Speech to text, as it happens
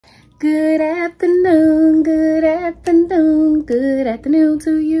Good afternoon, good afternoon, good afternoon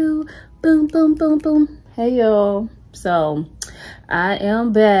to you. Boom, boom, boom, boom. Hey, y'all. So, I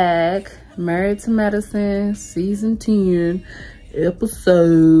am back. Married to Medicine, season 10,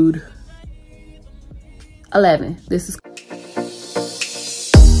 episode 11. This is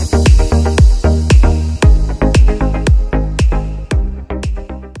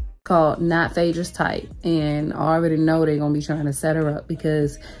called Not Phaedra's Type, and I already know they're gonna be trying to set her up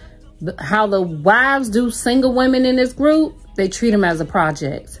because how the wives do single women in this group, they treat them as a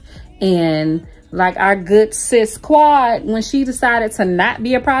project. And like our good sis Quad, when she decided to not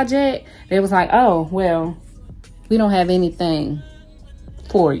be a project, they was like, oh, well, we don't have anything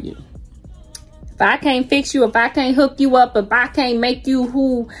for you. If I can't fix you, if I can't hook you up, if I can't make you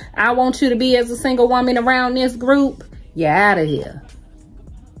who I want you to be as a single woman around this group, you're out of here.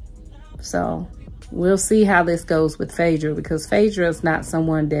 So we'll see how this goes with Phaedra, because Phaedra is not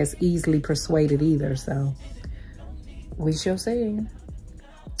someone that's easily persuaded either. So we shall see.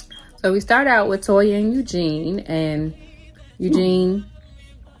 So we start out with Toya and Eugene, and Eugene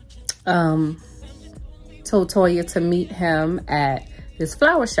told Toya to meet him at this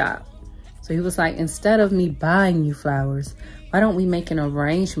flower shop. So he was like, instead of me buying you flowers, why don't we make an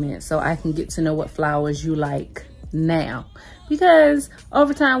arrangement so I can get to know what flowers you like now? Because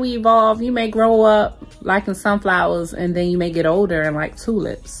over time we evolve. You may grow up liking sunflowers and then you may get older and like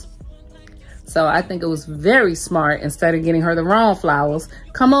tulips. So I think it was very smart, instead of getting her the wrong flowers,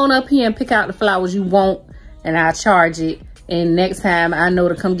 come on up here and pick out the flowers you want and I'll charge it. And next time I know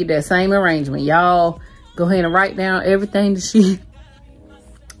to come get that same arrangement. Y'all go ahead and write down everything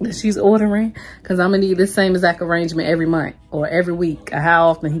that she's ordering, because I'm gonna need the same exact arrangement every month or every week, or how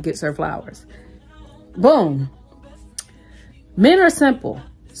often he gets her flowers. Boom. Men are simple.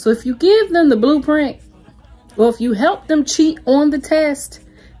 So if you give them the blueprint, or if you help them cheat on the test,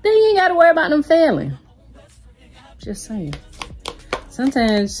 then you ain't got to worry about them failing. Just saying.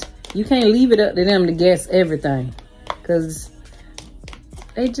 Sometimes you can't leave it up to them to guess everything, because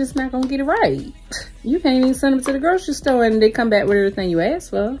they just not going to get it right. You can't even send them to the grocery store and they come back with everything you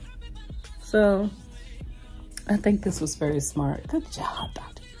asked for. So I think this was very smart. Good job,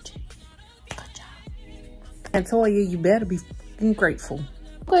 Dr. Eugene. Good job. And Toya, you better be grateful.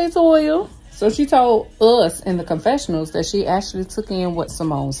 Okay, Toya. So she told us in the confessionals that she actually took in what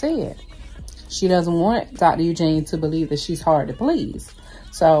Simone said. She doesn't want Dr. Eugene to believe that she's hard to please.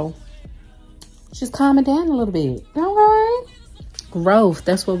 So she's calming down a little bit. Okay. Growth,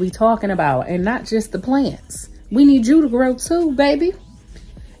 that's what we talking about. And not just the plants. We need you to grow too, baby.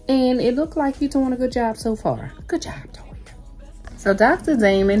 And it looked like you're doing a good job so far. Good job, Toya. So Dr.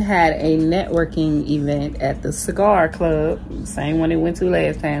 Damon had a networking event at the cigar club, same one they went to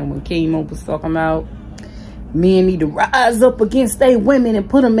last time, when Kimo was talking about men need to rise up against their women and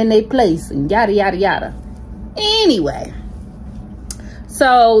put them in their place and yada, yada, yada. Anyway,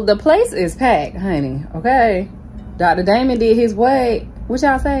 so the place is packed, honey, okay? Dr. Damon did his way. What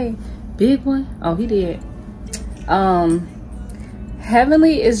y'all say? Big one? Oh, he did.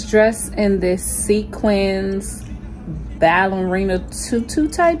 Heavenly is dressed in this sequins ballerina tutu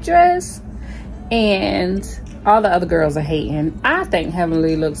type dress, and all the other girls are hating. I think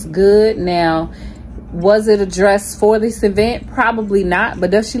Heavenly looks good. Now, was it a dress for this event? Probably not,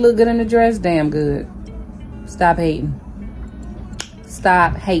 but does she look good in the dress? Damn good. Stop hating.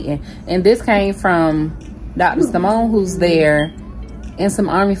 Stop hating. And this came from Dr. Simone, who's there in some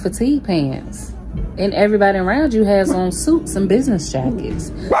army fatigue pants, and everybody around you has on suits and business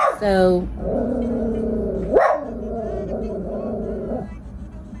jackets.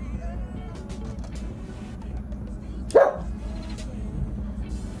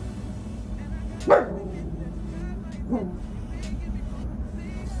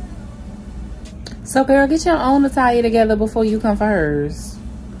 So girl, get your own attire together before you come for hers.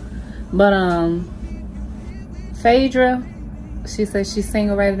 But Phaedra, she says she's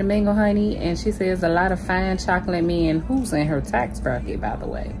single, ready to mingle, honey, and she says a lot of fine chocolate men, who's in her tax bracket, by the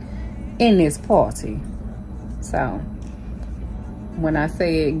way, in this party. So when I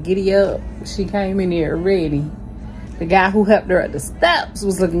said giddy up, she came in there ready. The guy who helped her at the steps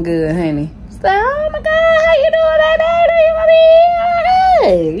was looking good, honey. So, oh my God, how you doing that day?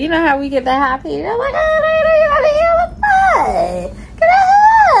 Hey, you know how we get that high pitch? I'm like, oh, can I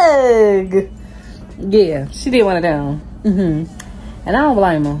hug? Yeah, she did one of them. And I don't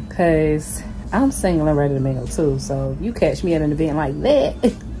blame her, because I'm single and ready to mingle too. So if you catch me at an event like that,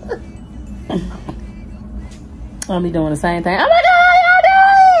 I'll be doing the same thing. Oh my God, how y'all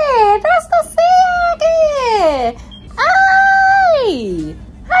doing? That's the see you again. Hey,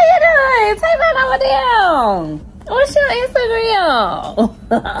 how you doing? Take my number down. What's your Instagram?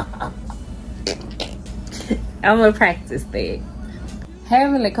 I'm gonna practice that.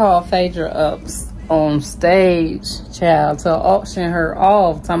 Heavenly called Phaedra up on stage, child, to auction her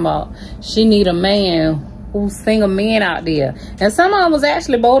off, talking about she need a man who's single men out there. And someone was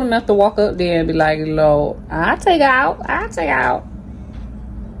actually bold enough to walk up there and be like, Lord, I'll take out.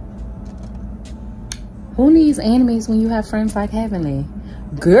 Who needs enemies when you have friends like Heavenly?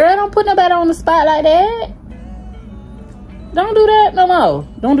 Girl, don't put nobody on the spot like that. Don't do that no more.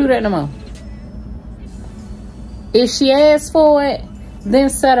 Don't do that no more. If she asks for it, then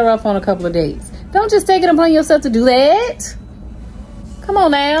set her up on a couple of dates. Don't just take it upon yourself to do that. Come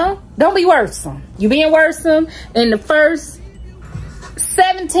on now. Don't be worrisome. You being worrisome in the first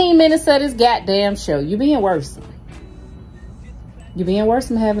 17 minutes of this goddamn show. You being worrisome. You being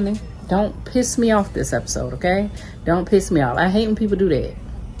worrisome, Heavenly. Don't piss me off this episode, okay? Don't piss me off. I hate when people do that.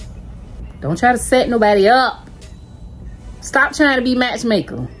 Don't try to set nobody up. Stop trying to be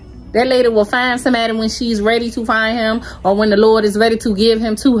matchmaker. That lady will find somebody when she's ready to find him or when the Lord is ready to give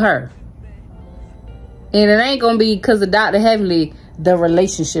him to her. And it ain't going to be because of Dr. Heavenly, the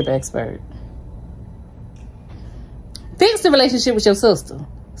relationship expert. Fix the relationship with your sister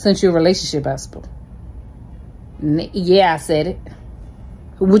since you're a relationship expert. Yeah, I said it.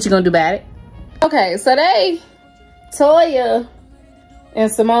 What you going to do about it? Okay, so Toya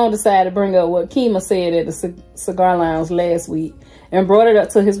and Simone decided to bring up what Kima said at the cigar lounge last week and brought it up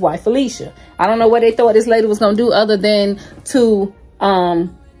to his wife, Alicia. I don't know what they thought this lady was going to do other than to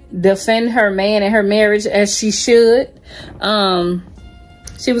defend her man and her marriage as she should.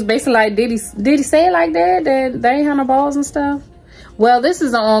 She was basically like, did he say it like that? That they ain't have no balls and stuff? Well, this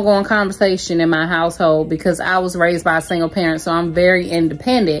is an ongoing conversation in my household because I was raised by a single parent, so I'm very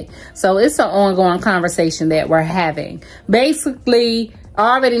independent. So it's an ongoing conversation that we're having. Basically,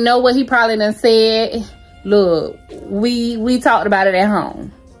 I already know what he probably done said. Look, we talked about it at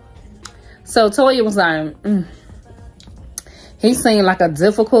home. So Toya was like, he seemed like a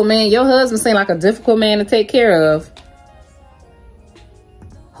difficult man. Your husband seemed like a difficult man to take care of.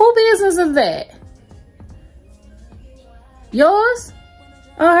 Who business is that? Yours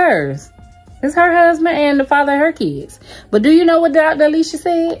or hers? It's her husband and the father of her kids. But do you know what Dr. Alicia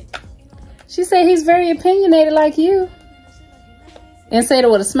said? She said he's very opinionated like you. And said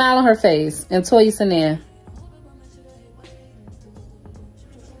it with a smile on her face. And Toya said, there.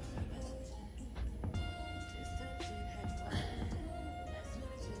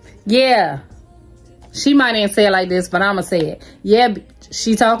 Yeah. She might ain't say it like this, but I'ma say it. Yeah,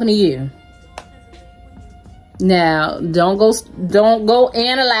 she talking to you. Now, don't go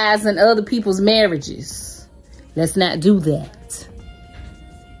analyzing other people's marriages. Let's not do that.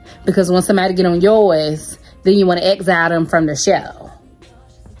 Because when somebody get on your ass, then you want to exile them from the show.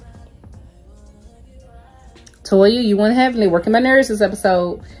 Toya, you went heavily working my nerves this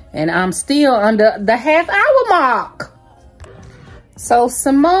episode, and I'm still under the half-hour mark. So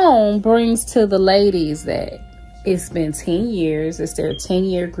Simone brings to the ladies that it's been 10 years. It's their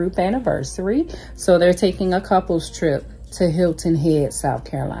 10-year group anniversary. So they're taking a couples trip to Hilton Head, South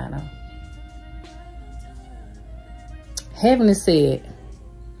Carolina. Heavenly said,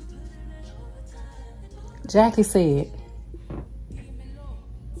 Jackie said.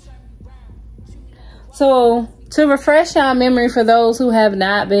 So to refresh our memory for those who have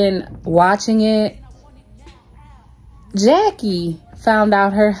not been watching it, Jackie found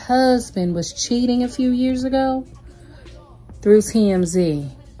out her husband was cheating a few years ago through TMZ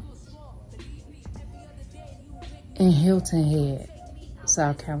in Hilton Head,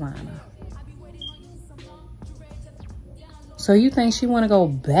 South Carolina. So you think she want to go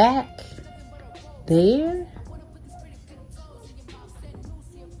back there?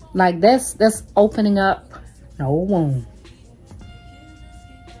 Like that's opening up no wound.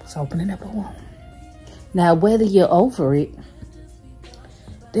 It's opening up a wound. Now, whether you're over it,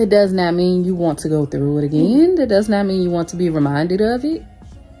 that does not mean you want to go through it again. That does not mean you want to be reminded of it.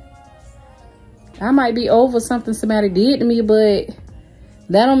 I might be over something somebody did to me, but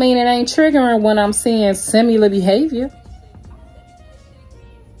that don't mean it ain't triggering when I'm seeing similar behavior.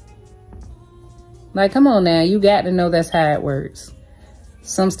 Like, come on now. You got to know that's how it works.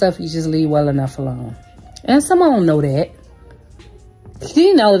 Some stuff you just leave well enough alone. And some don't know that.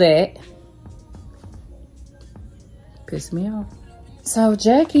 She know that. Piss me off. So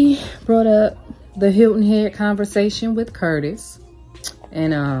Jackie brought up the Hilton Head conversation with Curtis.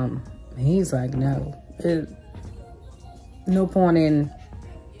 And he's like, no. No point in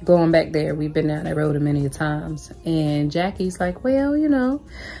going back there. We've been down that road many times. And Jackie's like, well, you know,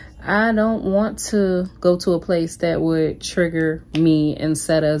 I don't want to go to a place that would trigger me and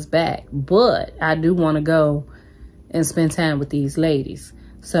set us back. But I do want to go and spend time with these ladies.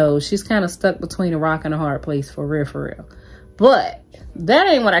 So she's kind of stuck between a rock and a hard place, for real, for real. But that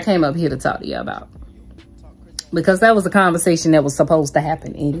ain't what I came up here to talk to you about. Because that was a conversation that was supposed to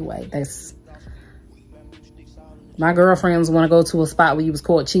happen anyway. That's... My girlfriends want to go to a spot where you was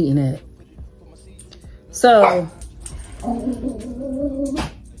caught cheating at. So...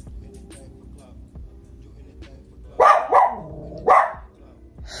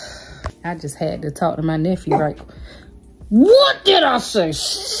 I just had to talk to my nephew like, what did I say?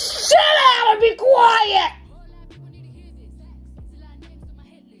 Sit down and be quiet.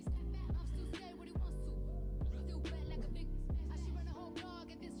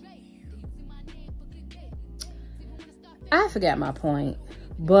 I forgot my point,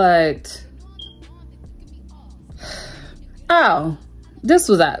 but oh, this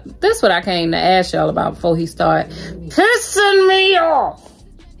what I came to ask y'all about before he started pissing me off.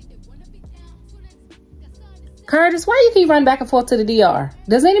 Curtis, why you keep running back and forth to the DR?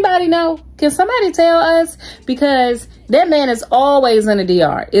 Does anybody know? Can somebody tell us? Because that man is always in the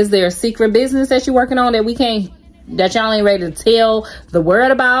DR. Is there a secret business that you're working on that we can't, that y'all ain't ready to tell the word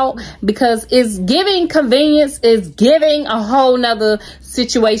about? Because it's giving convenience, is giving a whole nother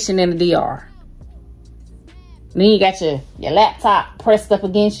situation in the DR. Then you got your laptop pressed up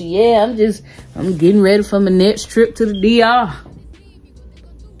against you. Yeah, I'm getting ready for my next trip to the DR.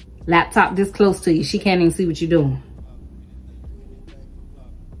 Laptop this close to you. She can't even see what you're doing.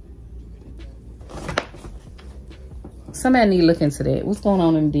 Somebody need to look into that. What's going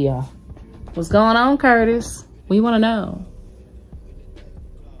on in the DR? What's going on, Curtis? We want to know.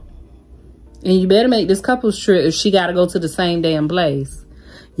 And you better make this couple's trip if she got to go to the same damn place.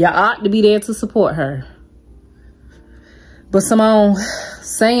 Y'all ought to be there to support her. But Simone,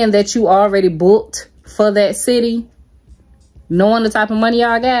 saying that you already booked for that city, knowing the type of money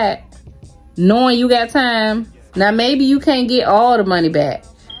y'all got, knowing you got time. Now, maybe you can't get all the money back,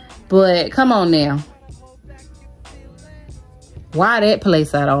 but come on now. Why that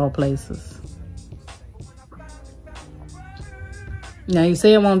place out of all places? Now, you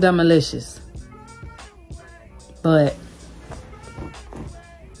say it won't be malicious, but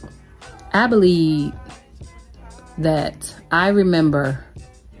I believe that I remember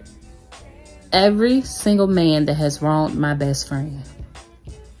every single man that has wronged my best friend.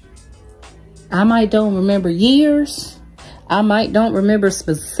 I might don't remember years. I might don't remember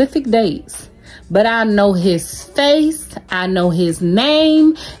specific dates. But I know his face. I know his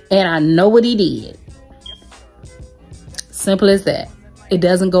name. And I know what he did. Simple as that. It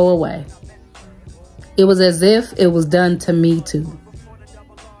doesn't go away. It was as if it was done to me too.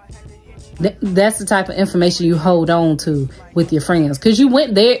 That's the type of information you hold on to with your friends. Because you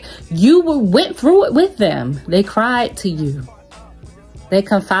went there. You went through it with them. They cried to you. They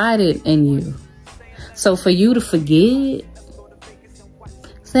confided in you. So for you to forget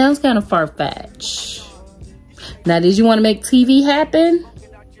sounds kind of far-fetched. Now, did you want to make TV happen?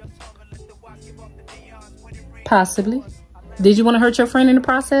 Possibly. Did you want to hurt your friend in the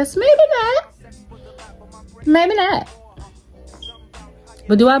process? Maybe not. Maybe not.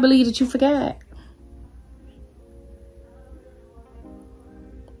 But do I believe that you forgot?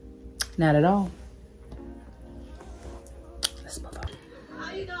 Not at all. Let's move on.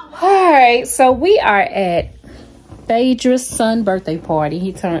 All right, so we are at Phaedra's son's birthday party.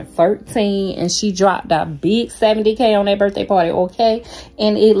 He turned 13 and she dropped a big 70K on that birthday party, okay?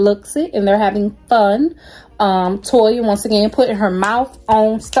 And it looks it, and they're having fun. Toya, once again, putting her mouth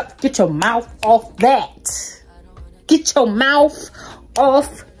on stuff. Get your mouth off that. Get your mouth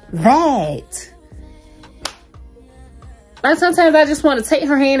off that. Like, sometimes I just want to take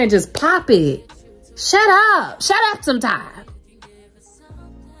her hand and just pop it. Shut up. Shut up sometime.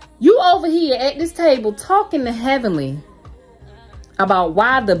 You over here at this table talking to Heavenly about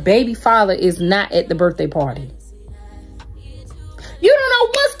why the baby father is not at the birthday party. You don't know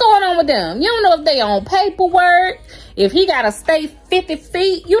what's going on with them. You don't know if they on paperwork, if he got to stay 50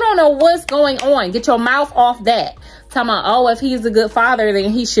 feet. You don't know what's going on. Get your mouth off that. Talking about, oh, if he's a good father,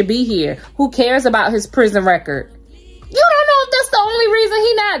 then he should be here. Who cares about his prison record? You don't know if that's the only reason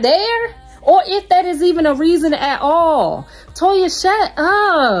he's not there, or if that is even a reason at all. Toya, shut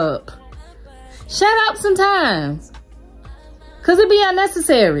up. Shut up sometimes. Because it be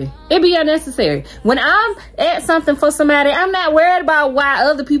unnecessary. It be unnecessary. When I'm at something for somebody, I'm not worried about why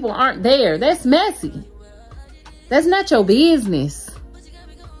other people aren't there. That's messy. That's not your business.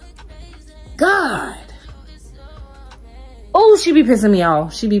 God. Oh, she be pissing me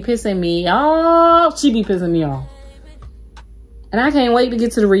off. She be pissing me off. She be pissing me off. And I can't wait to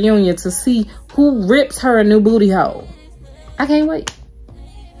get to the reunion to see who rips her a new booty hole. I can't wait.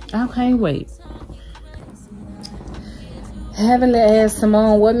 I can't wait. Heavenly asked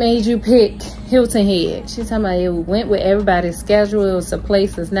Simone, what made you pick Hilton Head? She's talking about it went with everybody's schedule. It was a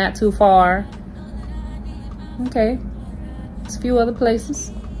place that's not too far. Okay. There's a few other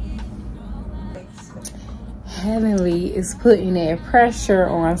places. Heavenly is putting that pressure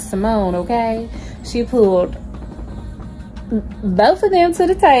on Simone, okay? She pulled both of them to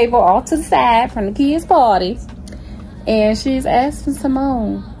the table, all to the side from the kids' party. And she's asking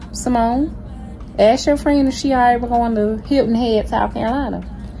Simone, ask your friend if she already going to Hilton Head, South Carolina.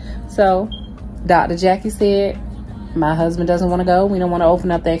 So Dr. Jackie said, my husband doesn't want to go. We don't want to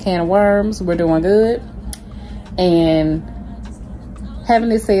open up that can of worms. We're doing good. And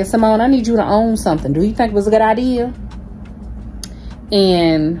Heavenly said, Simone, I need you to own something. Do you think it was a good idea?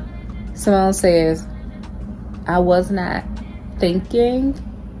 And Simone says, I was not thinking.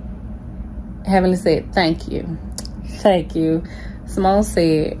 Heavenly said, thank you. Thank you. Simone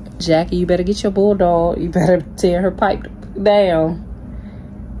said, Jackie, you better get your bulldog. You better tear her pipe down.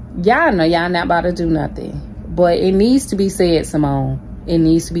 Y'all know y'all not about to do nothing. But it needs to be said, Simone. It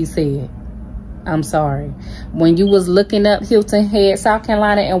needs to be said. I'm sorry. When you was looking up Hilton Head, South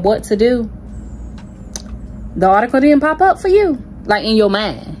Carolina, and what to do, the article didn't pop up for you. Like in your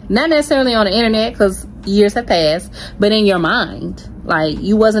mind. Not necessarily on the internet because years have passed. But in your mind. Like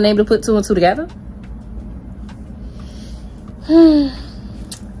you wasn't able to put two and two together.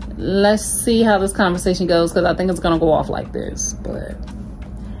 Let's see how this conversation goes, because I think it's going to go off like this. But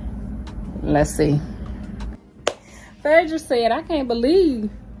let's see. Phaedra said, I can't believe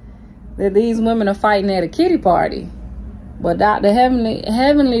that these women are fighting at a kiddie party. But Dr.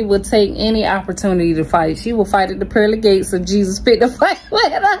 Heavenly would take any opportunity to fight. She will fight at the pearly gates if Jesus picked a fight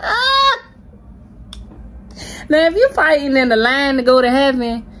with her. Now, if you're fighting in the line to go to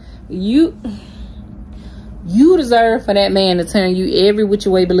heaven, you deserve for that man to turn you every which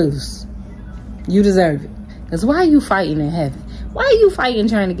way but loose. You deserve it. Because why are you fighting in heaven? Why are you fighting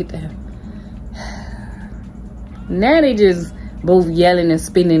trying to get to heaven? Now they just both yelling and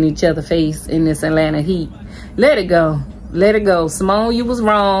spitting in each other's face in this Atlanta heat. Let it go. Let it go. Simone, you was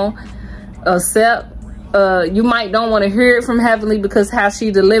wrong. Except you might don't want to hear it from Heavenly because how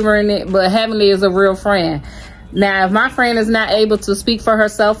she delivering it. But Heavenly is a real friend. Now, if my friend is not able to speak for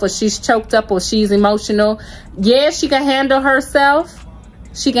herself, or she's choked up, or she's emotional, yeah, she can handle herself.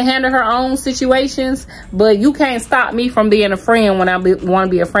 She can handle her own situations, but you can't stop me from being a friend when I want to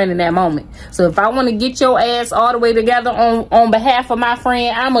be a friend in that moment. So if I want to get your ass all the way together on behalf of my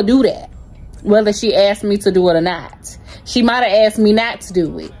friend, I'm going to do that. Whether she asked me to do it or not. She might have asked me not to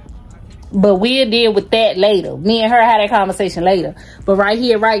do it. But we'll deal with that later. Me and her had that conversation later. But right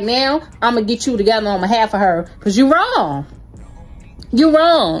here, right now, I'm going to get you together on behalf of her. Because you're wrong. You're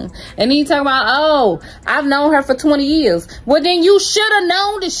wrong. And then you talk about, oh, I've known her for 20 years. Well, then you should have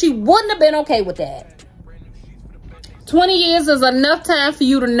known that she wouldn't have been okay with that. 20 years is enough time for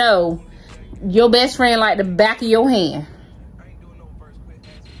you to know your best friend like the back of your hand.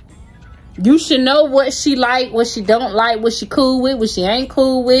 You should know what she like, what she don't like, what she cool with, what she ain't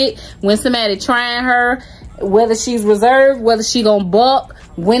cool with. When somebody trying her, whether she's reserved, whether she gonna buck,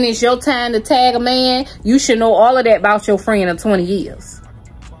 when it's your time to tag a man. You should know all of that about your friend of 20 years.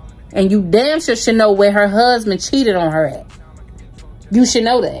 And you damn sure should know where her husband cheated on her at. You should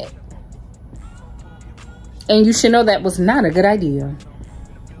know that. And you should know that was not a good idea.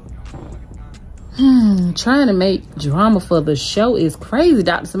 Trying to make drama for the show is crazy,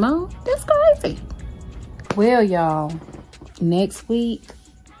 Dr. Simone. That's crazy. Well, y'all, next week.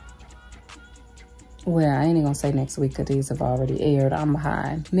 Well, I ain't gonna say next week because these have already aired. I'm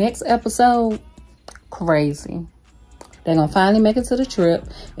behind. Next episode, crazy. They're gonna finally make it to the trip.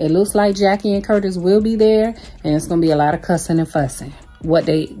 It looks like Jackie and Curtis will be there, and it's gonna be a lot of cussing and fussing. What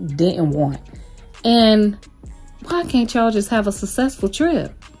they didn't want. And why can't y'all just have a successful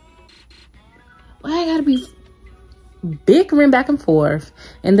trip? Why I gotta be bickering back and forth,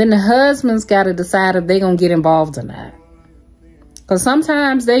 and then the husbands gotta decide if they gonna get involved or not? Because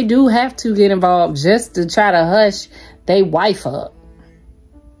sometimes they do have to get involved just to try to hush they wife up.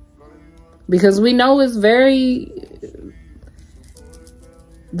 Because we know it's very,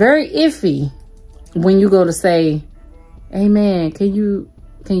 very iffy when you go to say, hey man, can you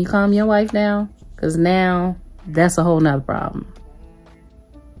calm your wife down? Because now that's a whole nother problem.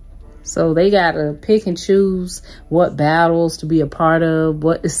 So they got to pick and choose what battles to be a part of,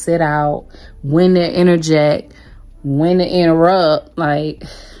 what to sit out, when to interject, when to interrupt. Like,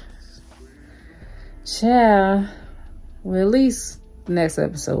 yeah. Well, at least the next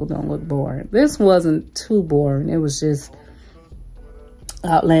episode don't look boring. This wasn't too boring. It was just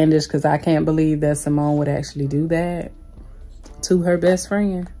outlandish because I can't believe that Simone would actually do that to her best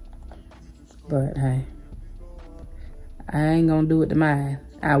friend. But hey, I ain't gonna do it to mine.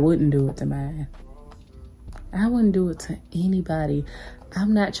 I wouldn't do it to mine. I wouldn't do it to anybody.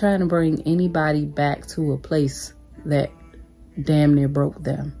 I'm not trying to bring anybody back to a place that damn near broke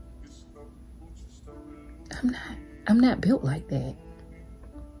them. I'm not built like that.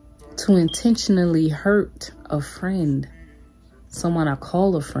 To intentionally hurt a friend, someone I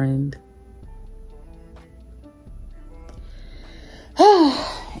call a friend.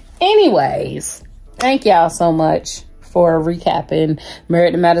 Anyways, thank y'all so much for recapping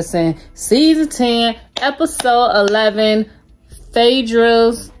Married to Medicine season 10 episode 11,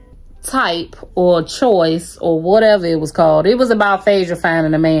 Phaedra's type or choice or whatever it was called. It was about Phaedra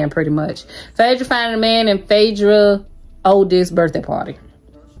finding a man, pretty much. Phaedra finding a man and Phaedra oldest birthday party.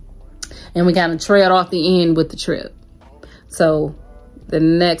 And we kind of trailed off the end with the trip. So the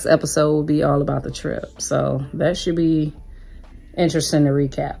next episode will be all about the trip. So that should be interesting to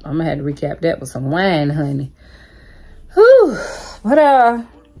recap. I'm gonna have to recap that with some wine, honey. Whew. But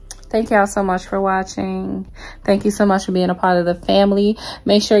thank y'all so much for watching. Thank you so much for being a part of the family.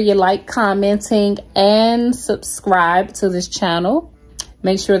 Make sure you like, commenting, and subscribe to this channel.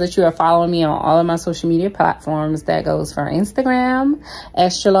 Make sure that you are following me on all of my social media platforms. That goes for Instagram,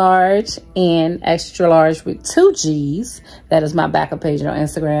 Extra Large, and Extra Large with 2 G's. That is my backup page on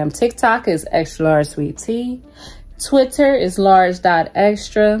Instagram. TikTok is Xtra.Lrg.SweetTea. Twitter is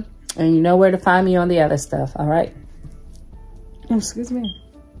Large.Extra. And you know where to find me on the other stuff, all right? Oh, excuse me.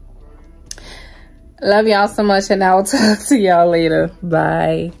 Love y'all so much, and I will talk to y'all later.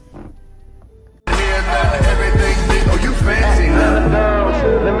 Bye.